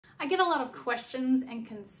I get a lot of questions and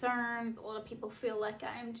concerns. A lot of people feel like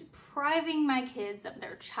I'm depriving my kids of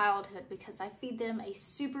their childhood because I feed them a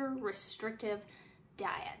super restrictive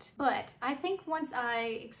diet. But I think once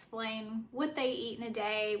I explain what they eat in a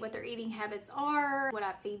day, what their eating habits are, what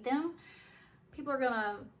I feed them, people are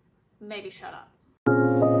gonna maybe shut up.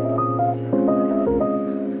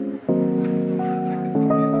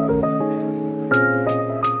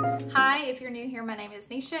 Hi, if you're new here, my name is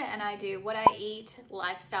Neisha and I do what I eat,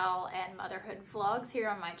 lifestyle, and motherhood vlogs here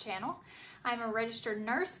on my channel. I'm a registered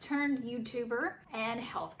nurse turned YouTuber and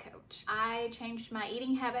health coach. I changed my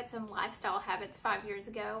eating habits and lifestyle habits 5 years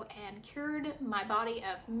ago and cured my body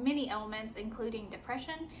of many ailments, including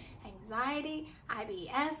depression, anxiety,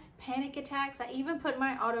 IBS, panic attacks. I even put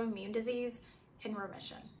my autoimmune disease in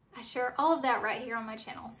remission. I share all of that right here on my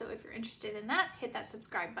channel, so if you're interested in that, hit that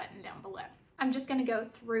subscribe button down below. I'm just gonna go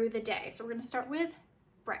through the day. So we're gonna start with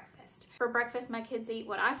breakfast. For breakfast, my kids eat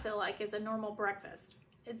what I feel like is a normal breakfast.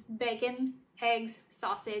 It's bacon, eggs,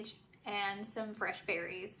 sausage, and some fresh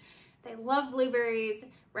berries. They love blueberries,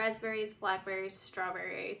 raspberries, blackberries,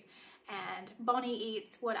 strawberries, and Bonnie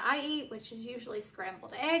eats what I eat, which is usually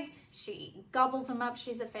scrambled eggs. She gobbles them up.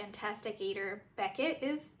 She's a fantastic eater. Beckett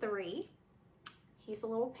is 3. He's a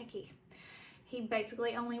little picky. He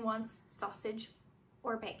basically only wants sausage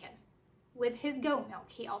or bacon. With his goat milk,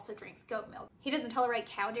 he also drinks goat milk. He doesn't tolerate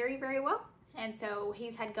cow dairy very well, and so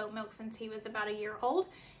he's had goat milk since he was about a year old,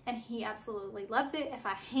 and he absolutely loves it. If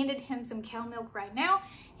I handed him some cow milk right now,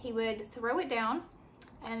 he would throw it down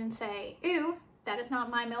and say, "Ew, that is not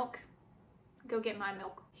my milk. Go get my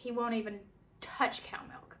milk." He won't even touch cow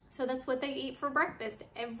milk. So that's what they eat for breakfast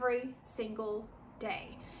every single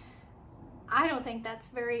day. I don't think that's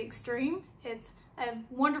very extreme. It's a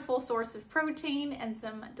wonderful source of protein and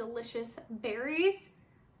some delicious berries.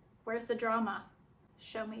 Where's the drama?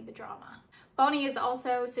 Show me the drama. Bonnie is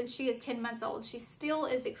also, since she is 10 months old, she still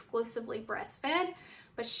is exclusively breastfed,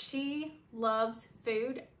 but she loves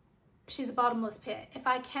food. She's a bottomless pit. If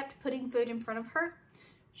I kept putting food in front of her,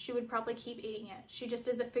 she would probably keep eating it. She just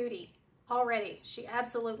is a foodie already. She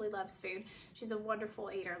absolutely loves food. She's a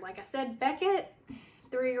wonderful eater. Like I said, Beckett,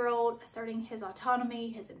 3-year-old, asserting his autonomy,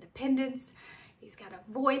 his independence. He's got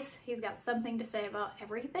a voice. He's got something to say about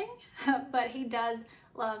everything, but he does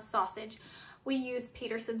love sausage. We use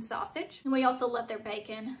Peterson's sausage, and we also love their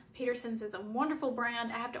bacon. Peterson's is a wonderful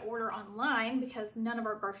brand. I have to order online because none of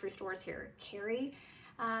our grocery stores here carry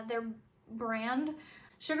their brand.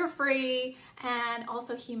 Sugar-free and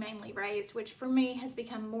also humanely raised, which for me has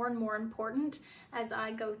become more and more important as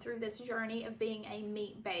I go through this journey of being a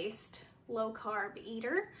meat-based, low-carb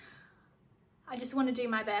eater. I just want to do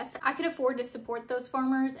my best. I can afford to support those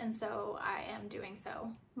farmers, and so I am doing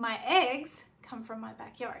so. My eggs come from my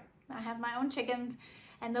backyard. I have my own chickens,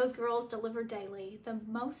 and those girls deliver daily the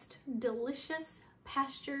most delicious,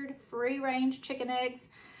 pastured, free-range chicken eggs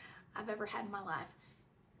I've ever had in my life.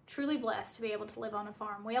 Truly blessed to be able to live on a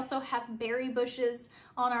farm. We also have berry bushes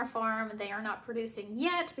on our farm. They are not producing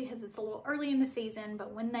yet because it's a little early in the season,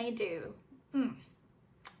 but when they do,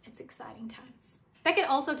 it's exciting times. Beckett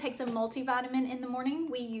also takes a multivitamin in the morning.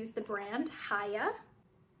 We use the brand Hiya.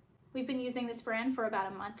 We've been using this brand for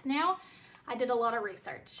about a month now. I did a lot of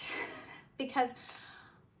research because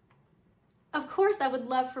of course I would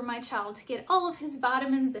love for my child to get all of his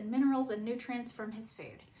vitamins and minerals and nutrients from his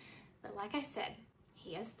food. But like I said,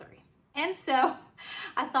 he has 3. And so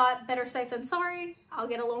I thought better safe than sorry. I'll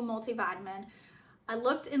get a little multivitamin. I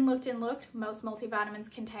looked and looked and looked. Most multivitamins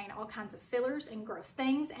contain all kinds of fillers and gross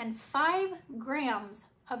things, and 5 grams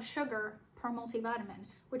of sugar per multivitamin,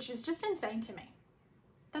 which is just insane to me.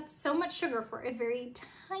 That's so much sugar for a very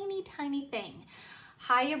tiny, tiny thing.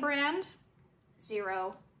 Hiya brand,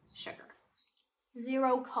 0 sugar,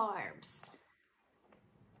 0 carbs.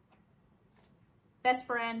 Best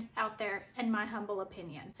brand out there, in my humble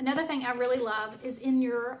opinion. Another thing I really love is in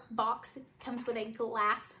your box, it comes with a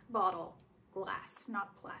glass bottle. Glass,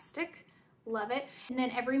 not plastic. Love it. And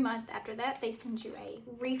then every month after that, they send you a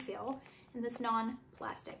refill in this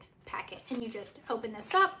non-plastic packet. And you just open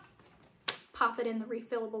this up, pop it in the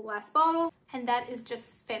refillable glass bottle, and that is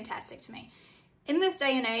just fantastic to me. In this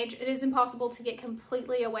day and age, it is impossible to get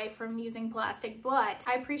completely away from using plastic, but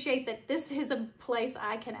I appreciate that this is a place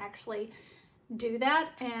I can actually do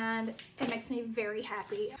that, and it makes me very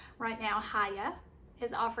happy. Right now, Hiya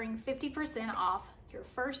is offering 50% off your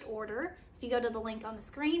first order if you go to the link on the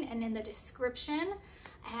screen and in the description,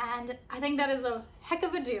 and I think that is a heck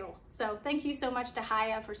of a deal. So thank you so much to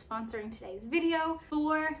Hiya for sponsoring today's video.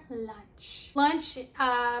 For lunch. Lunch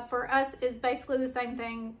for us is basically the same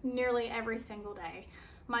thing nearly every single day.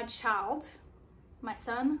 My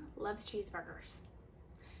son loves cheeseburgers.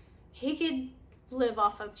 he could live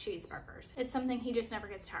off of cheeseburgers. It's something he just never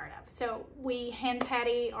gets tired of. So we hand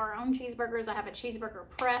patty our own cheeseburgers. I have a cheeseburger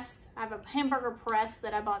press. I have a hamburger press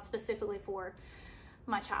that I bought specifically for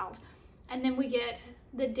my child. And then we get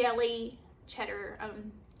the deli cheddar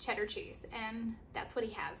cheese, and that's what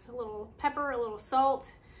he has. A little pepper, a little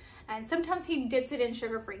salt, and sometimes he dips it in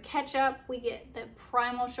sugar-free ketchup. We get the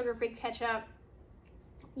Primal sugar-free ketchup.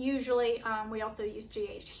 Usually we also use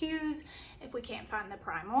G.H. Hughes if we can't find the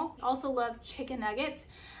Primal. Also loves chicken nuggets.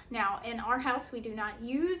 Now in our house we do not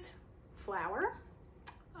use flour.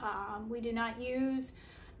 We do not use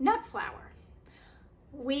nut flour.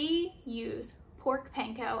 We use pork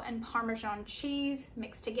panko and Parmesan cheese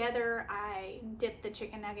mixed together. I dip the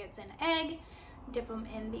chicken nuggets in egg, dip them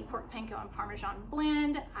in the pork panko and Parmesan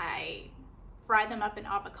blend. I fry them up in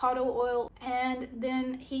avocado oil, and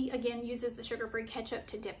then he again uses the sugar-free ketchup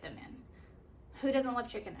to dip them in. Who doesn't love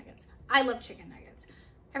chicken nuggets? I love chicken nuggets.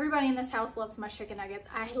 Everybody in this house loves my chicken nuggets.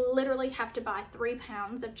 I literally have to buy 3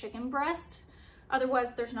 pounds of chicken breast,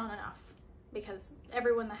 otherwise there's not enough, because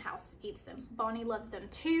everyone in the house eats them. Bonnie loves them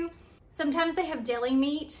too. Sometimes they have deli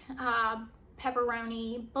meat,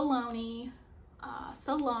 pepperoni, bologna,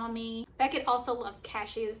 salami. Beckett also loves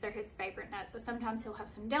cashews. They're his favorite nut. So sometimes he'll have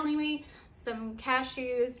some deli meat, some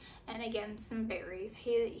cashews, and again, some berries.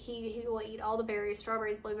 He will eat all the berries,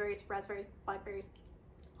 strawberries, blueberries, raspberries, blackberries,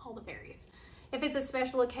 all the berries. If it's a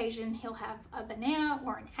special occasion, he'll have a banana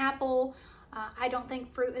or an apple. I don't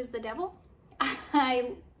think fruit is the devil.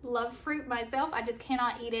 I love fruit myself. I just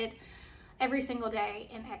cannot eat it every single day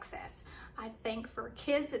in excess. I think for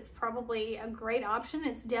kids, it's probably a great option.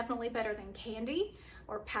 It's definitely better than candy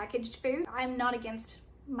or packaged food. I'm not against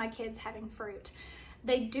my kids having fruit.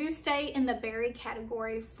 They do stay in the berry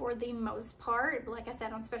category for the most part. Like I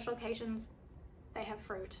said, on special occasions, they have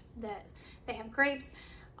fruit. They have grapes,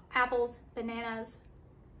 apples, bananas.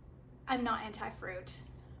 I'm not anti-fruit.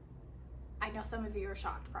 I know some of you are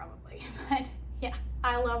shocked probably, but yeah,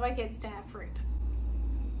 I love my kids to have fruit.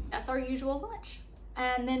 That's our usual lunch.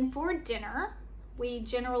 And then for dinner, we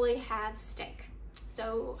generally have steak.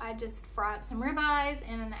 So I just fry up some ribeyes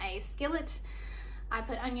in a skillet. I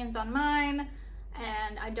put onions on mine,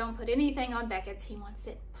 and I don't put anything on Beckett's. He wants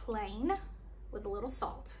it plain with a little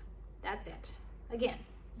salt. That's it. Again,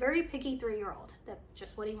 very picky 3-year-old. That's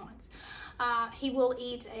just what he wants. He will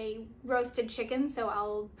eat a roasted chicken, so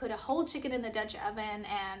I'll put a whole chicken in the Dutch oven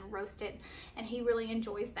and roast it, and he really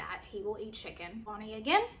enjoys that. He will eat chicken. Bonnie,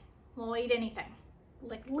 again, will eat anything.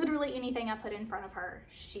 Like literally anything I put in front of her,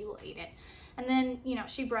 she will eat it. And then, you know,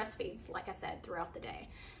 she breastfeeds, like I said, throughout the day.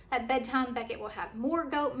 At bedtime, Beckett will have more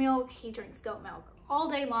goat milk. He drinks goat milk all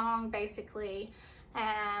day long, basically.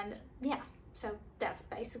 And yeah, so that's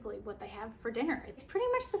basically what they have for dinner. It's pretty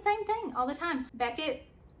much the same thing all the time. Beckett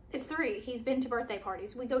is 3. He's been to birthday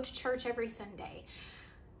parties. We go to church every Sunday.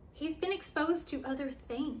 He's been exposed to other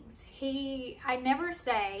things. I never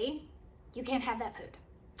say, you can't have that food.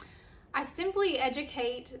 I simply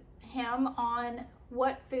educate him on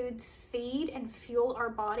what foods feed and fuel our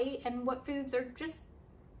body and what foods are just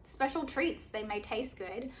special treats. They may taste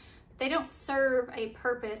good, but they don't serve a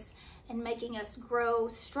purpose in making us grow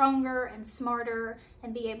stronger and smarter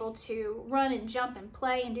and be able to run and jump and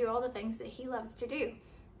play and do all the things that he loves to do.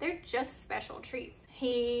 They're just special treats.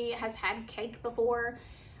 He has had cake before.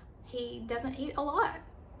 He doesn't eat a lot.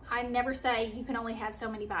 I never say you can only have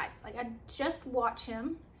so many bites. Like, I just watch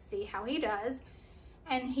him, see how he does,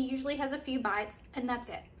 and he usually has a few bites, and that's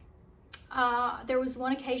it. There was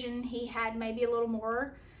one occasion he had maybe a little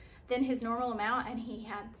more than his normal amount, and he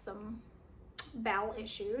had some bowel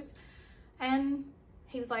issues, and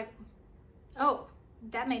he was like, oh,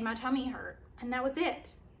 that made my tummy hurt, and that was it.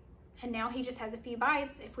 And now he just has a few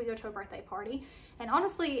bites if we go to a birthday party. And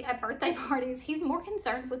honestly, at birthday parties, he's more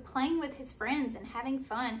concerned with playing with his friends and having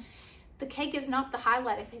fun. The cake is not the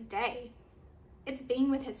highlight of his day. It's being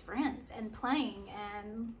with his friends and playing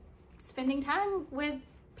and spending time with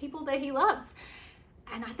people that he loves.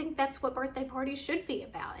 And I think that's what birthday parties should be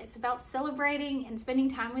about. It's about celebrating and spending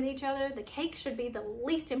time with each other. The cake should be the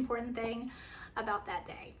least important thing about that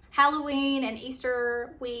day. Halloween and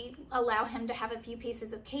Easter, we allow him to have a few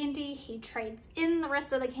pieces of candy. He trades in the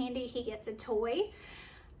rest of the candy. He gets a toy,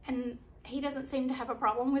 and he doesn't seem to have a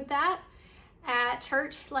problem with that. At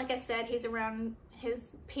church, like I said, he's around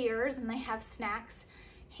his peers and they have snacks.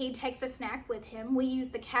 He takes a snack with him. We use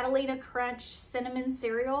the Catalina Crunch cinnamon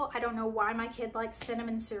cereal. I don't know why my kid likes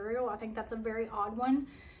cinnamon cereal. I think that's a very odd one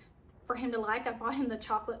for him to like. I bought him the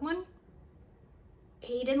chocolate one.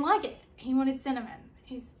 He didn't like it. He wanted cinnamon.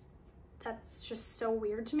 That's just so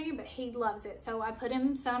weird to me, but he loves it. So I put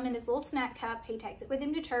him some in his little snack cup. He takes it with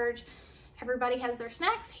him to church, Everybody has their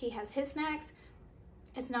snacks. He has his snacks.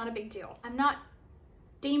 It's not a big deal. I'm not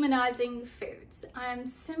demonizing foods. I'm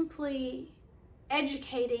simply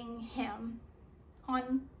educating him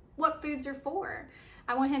on what foods are for.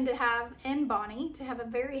 I want him to have, and Bonnie, to have a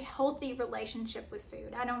very healthy relationship with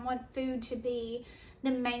food. I don't want food to be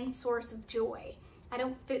the main source of joy. I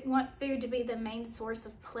don't want food to be the main source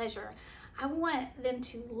of pleasure. I want them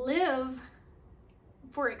to live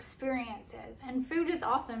for experiences. And food is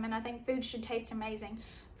awesome, and I think food should taste amazing.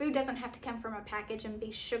 Food doesn't have to come from a package and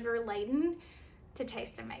be sugar laden to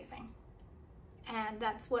taste amazing. And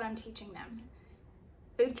that's what I'm teaching them.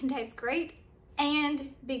 Food can taste great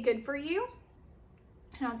and be good for you.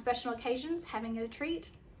 And on special occasions, having a treat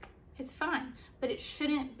is fine, but it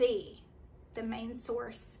shouldn't be the main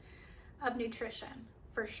source of nutrition,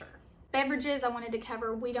 for sure. Beverages, I wanted to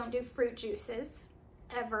cover, we don't do fruit juices,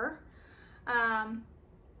 ever.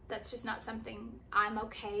 That's just not something I'm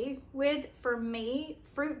okay with. For me,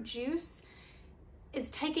 fruit juice is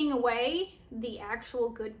taking away the actual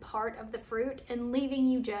good part of the fruit and leaving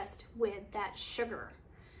you just with that sugar.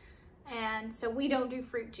 And so we don't do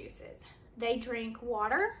fruit juices. They drink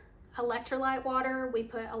water, electrolyte water. We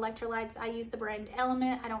put electrolytes. I use the brand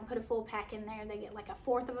Element. I don't put a full pack in there. They get like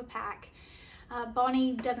 1/4 of a pack.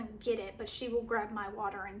 Bonnie doesn't get it, but she will grab my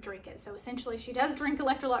water and drink it. So essentially she does drink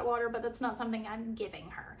electrolyte water, but that's not something I'm giving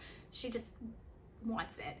her. She just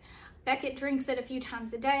wants it. Beckett drinks it a few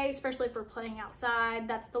times a day, especially for playing outside.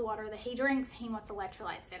 That's the water that he drinks. He wants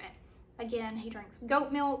electrolytes in it. Again, he drinks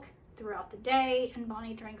goat milk throughout the day, and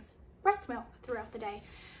Bonnie drinks breast milk throughout the day.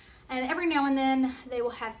 And every now and then they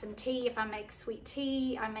will have some tea. If I make sweet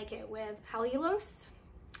tea, I make it with allulose,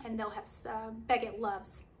 and they'll have, Beckett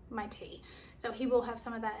loves my tea. So he will have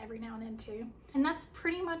some of that every now and then too. And that's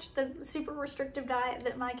pretty much the super restrictive diet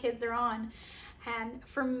that my kids are on. And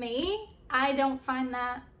for me, I don't find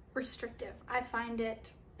that restrictive. I find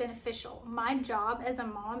it beneficial. My job as a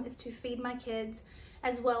mom is to feed my kids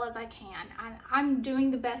as well as I can. And I'm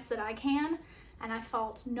doing the best that I can, and I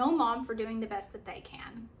fault no mom for doing the best that they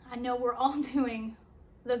can. I know we're all doing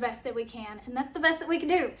the best that we can, and that's the best that we can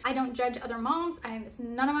do. I don't judge other moms. It's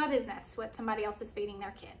none of my business what somebody else is feeding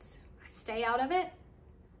their kids. I stay out of it.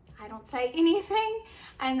 I don't say anything.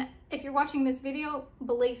 And if you're watching this video,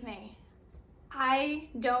 believe me, I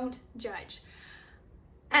don't judge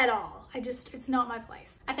at all. It's not my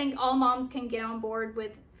place. I think all moms can get on board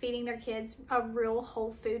with feeding their kids a real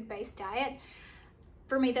whole food based diet.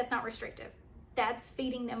 For me, that's not restrictive. That's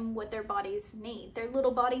feeding them what their bodies need. Their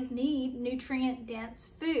little bodies need nutrient dense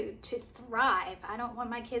food to thrive. I don't want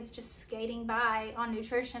my kids just skating by on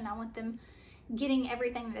nutrition. I want them getting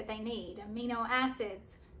everything that they need. Amino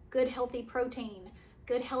acids, good healthy protein,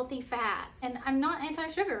 good healthy fats. And I'm not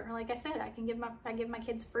anti-sugar. Like I said, I give my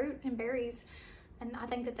kids fruit and berries, and I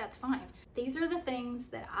think that that's fine. These are the things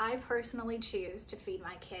that I personally choose to feed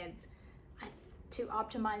my kids to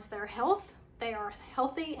optimize their health. They are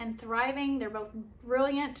healthy and thriving. They're both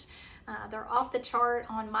brilliant. They're off the chart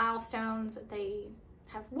on milestones. They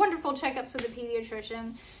have wonderful checkups with a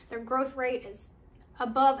pediatrician. Their growth rate is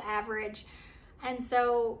above average. And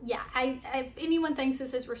so, yeah, if anyone thinks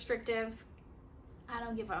this is restrictive, I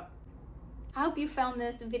don't give up. I hope you found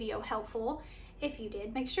this video helpful. If you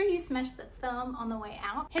did, make sure you smash the thumb on the way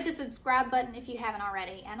out. Hit the subscribe button if you haven't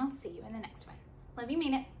already, and I'll see you in the next one. Love you,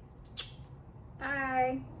 mean it.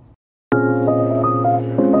 Bye.